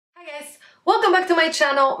guys, welcome back to my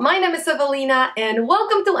channel. My name is Ewelina and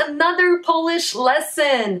welcome to another Polish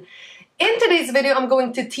lesson. In today's video, I'm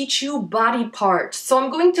going to teach you body parts. So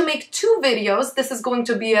I'm going to make two videos. This is going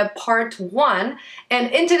to be a part one.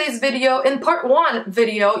 And in today's video, in part one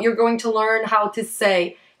video, you're going to learn how to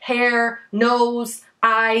say hair, nose,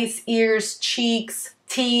 eyes, ears, cheeks,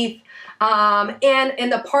 teeth. And in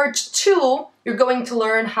the part two, you're going to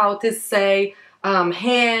learn how to say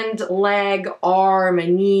hand, leg, arm,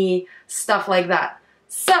 knee, stuff like that.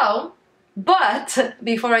 So, but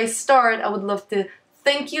before I start, I would love to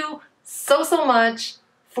thank you so much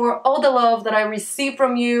for all the love that I receive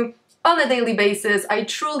from you on a daily basis. I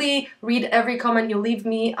truly read every comment you leave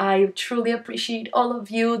me. I truly appreciate all of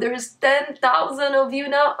you. There's 10,000 of you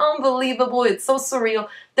now. Unbelievable. It's so surreal.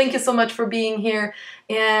 Thank you so much for being here.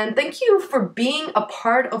 And thank you for being a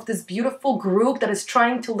part of this beautiful group that is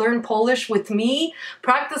trying to learn Polish with me,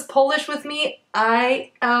 practice Polish with me.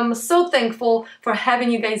 I am so thankful for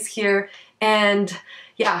having you guys here. And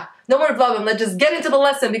yeah, no more blabbing. Let's just get into the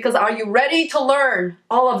lesson, because are you ready to learn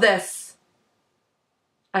all of this?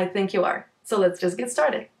 I think you are. So let's just get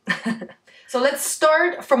started. So let's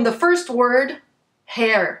start from the first word,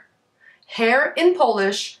 hair. Hair in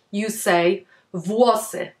Polish, you say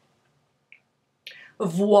włosy.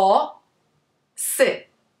 Włosy.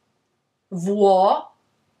 Włosy.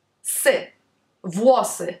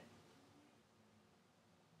 Włosy.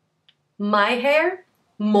 My hair,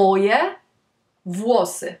 moje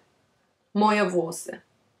włosy. Moje włosy.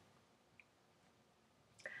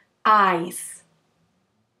 Eyes.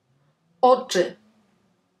 Oczy.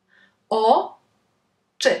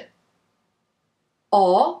 Oczy.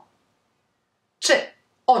 Oczy.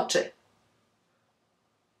 Oczy.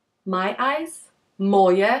 My eyes.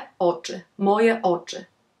 Moje oczy. Moje oczy.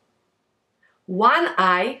 One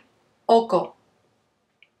eye. Oko.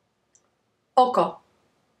 Oko.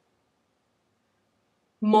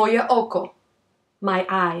 Moje oko. My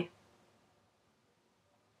eye.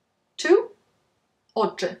 Two.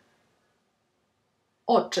 Oczy.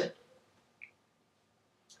 Oczy.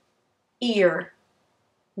 Ear.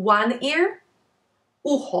 One ear.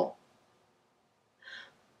 Ucho.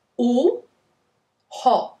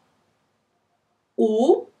 Ucho.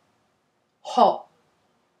 Ucho.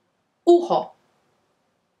 Ucho.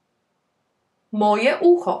 Moje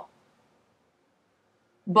ucho.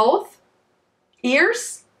 Both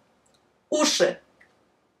ears. Uszy.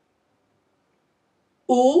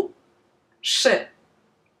 Uszy.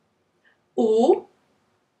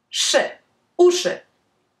 Uszy. Uszy.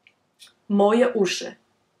 Moje uszy.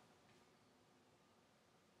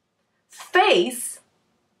 Face.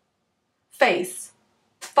 Face.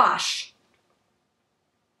 Twarz.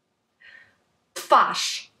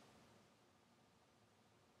 Twarz.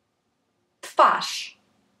 Twarz.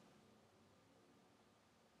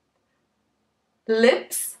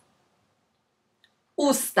 Lips.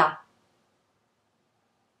 Usta.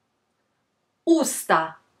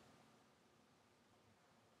 Usta.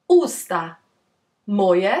 Usta.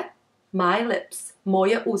 Moje. My lips.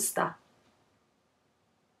 Moje usta.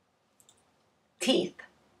 Teeth.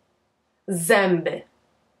 Zęby.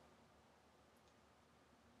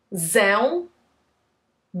 Zęby.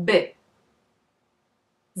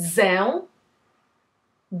 Zęby.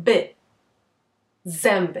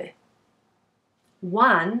 Zęby.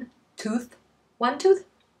 One tooth. One tooth.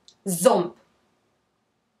 Ząb.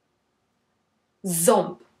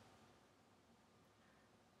 Ząb.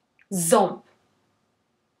 Ząb.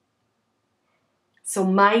 So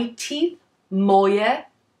my teeth, moje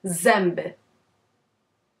zęby.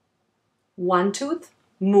 One tooth,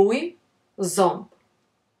 mój ząb.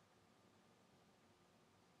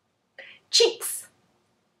 Cheeks.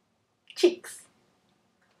 Cheeks.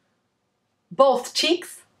 Both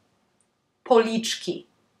cheeks. Policzki.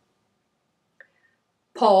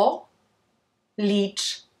 Policzki.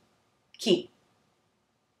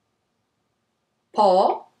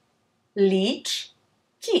 Policzki.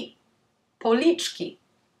 Policzki.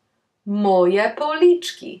 Moje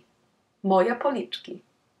policzki. Moje policzki.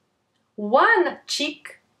 One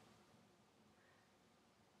cheek.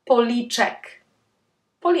 Policzek.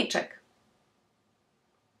 Policzek.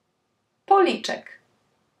 Policzek.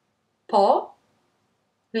 Policzek.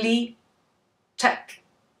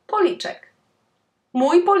 Policzek.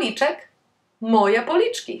 Mój policzek. Moje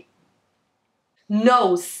policzki.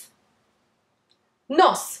 Nose.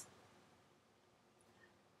 Nos.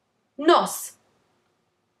 Nos.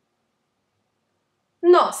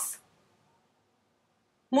 Nos.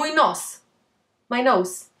 Mój nos. My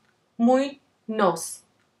nose. Mój nos.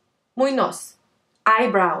 Mój nos.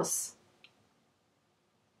 Eyebrows.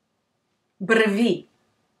 Brwi.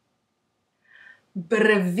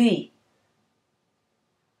 brwi,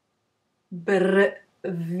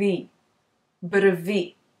 brwi,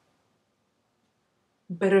 brwi,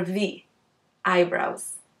 brwi,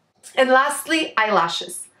 eyebrows. And lastly,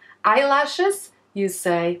 eyelashes. Eyelashes, you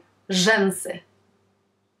say rzęsy,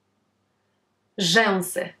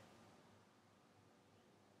 rzęsy,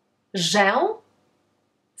 rzęsy,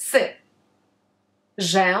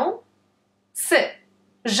 rzęsy,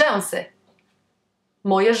 rzęsy,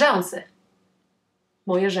 moje rzęsy,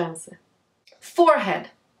 moje rzęsy. Forehead.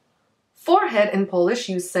 Forehead in Polish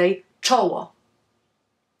you say czoło,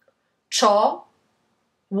 czoło,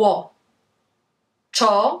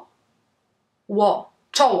 czoło,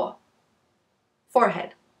 czoło.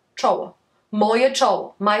 Forehead, czoło. Moje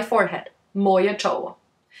czoło, my forehead, moje czoło.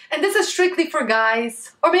 And this is strictly for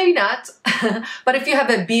guys, or maybe not, but if you have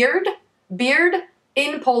a beard,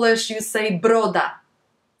 in Polish you say broda,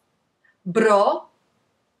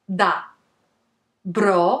 broda,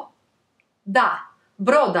 broda,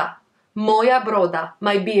 broda, moja broda,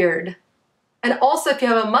 my beard. And also if you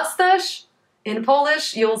have a mustache, in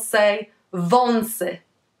Polish you'll say wąsy,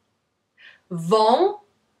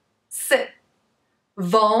 wąsy,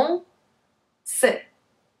 wąsy,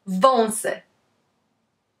 wąsy.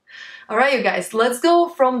 All right, you guys, let's go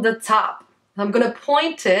from the top. I'm gonna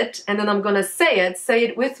point it and then I'm gonna say it. Say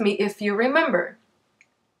it with me if you remember.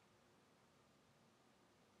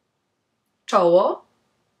 Czoło,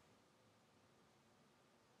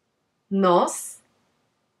 nos,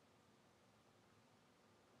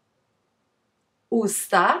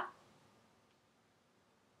 usta,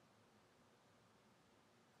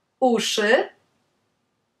 uszy,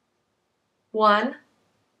 one,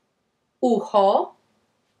 ucho,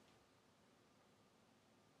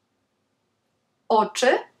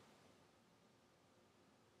 oczy,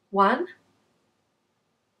 one,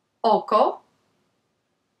 oko,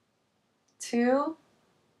 two,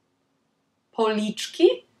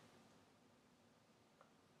 policzki,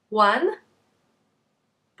 one,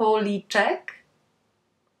 policzek,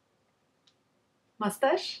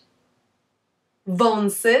 mustache,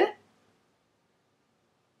 wąsy,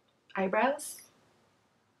 eyebrows,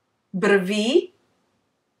 brwi,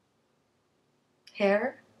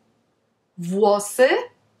 hair, włosy,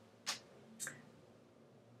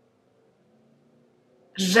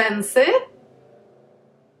 rzęsy.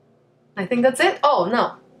 I think that's it. Oh,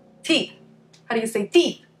 no. Teeth. How do you say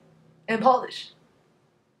teeth in Polish?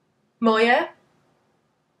 Moje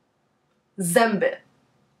zęby.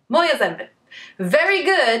 Moje zęby. Very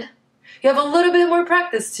good. You have a little bit more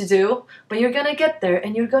practice to do, but you're gonna get there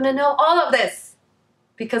and you're gonna know all of this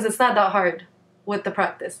because it's not that hard with the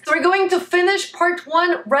practice. So we're going to finish part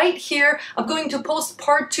 1 right here. I'm going to post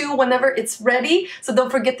part 2 whenever it's ready. So don't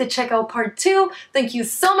forget to check out part 2. Thank you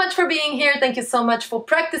so much for being here. Thank you so much for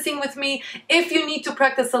practicing with me. If you need to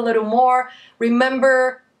practice a little more,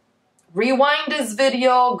 remember, rewind this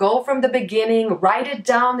video, go from the beginning, write it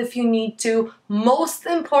down if you need to. Most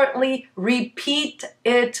importantly, repeat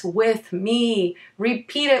it with me.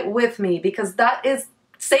 Repeat it with me because that is,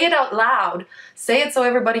 say it out loud. Say it so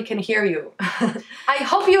everybody can hear you. I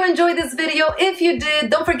hope you enjoyed this video. If you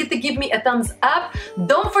did, don't forget to give me a thumbs up.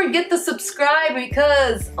 Don't forget to subscribe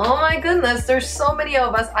because, oh my goodness, there's so many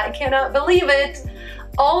of us. I cannot believe it.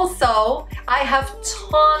 Also, I have a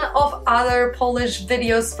ton of other Polish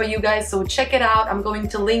videos for you guys, so check it out. I'm going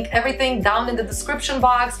to link everything down in the description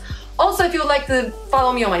box. Also, if you would like to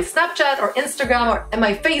follow me on my Snapchat or Instagram or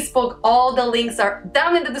my Facebook, all the links are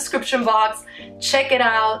down in the description box. Check it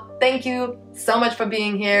out. Thank you so much for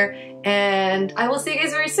being here, and I will see you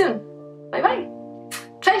guys very soon. Bye bye.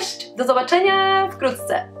 Cześć! Do zobaczenia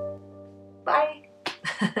wkrótce.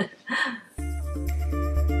 Bye.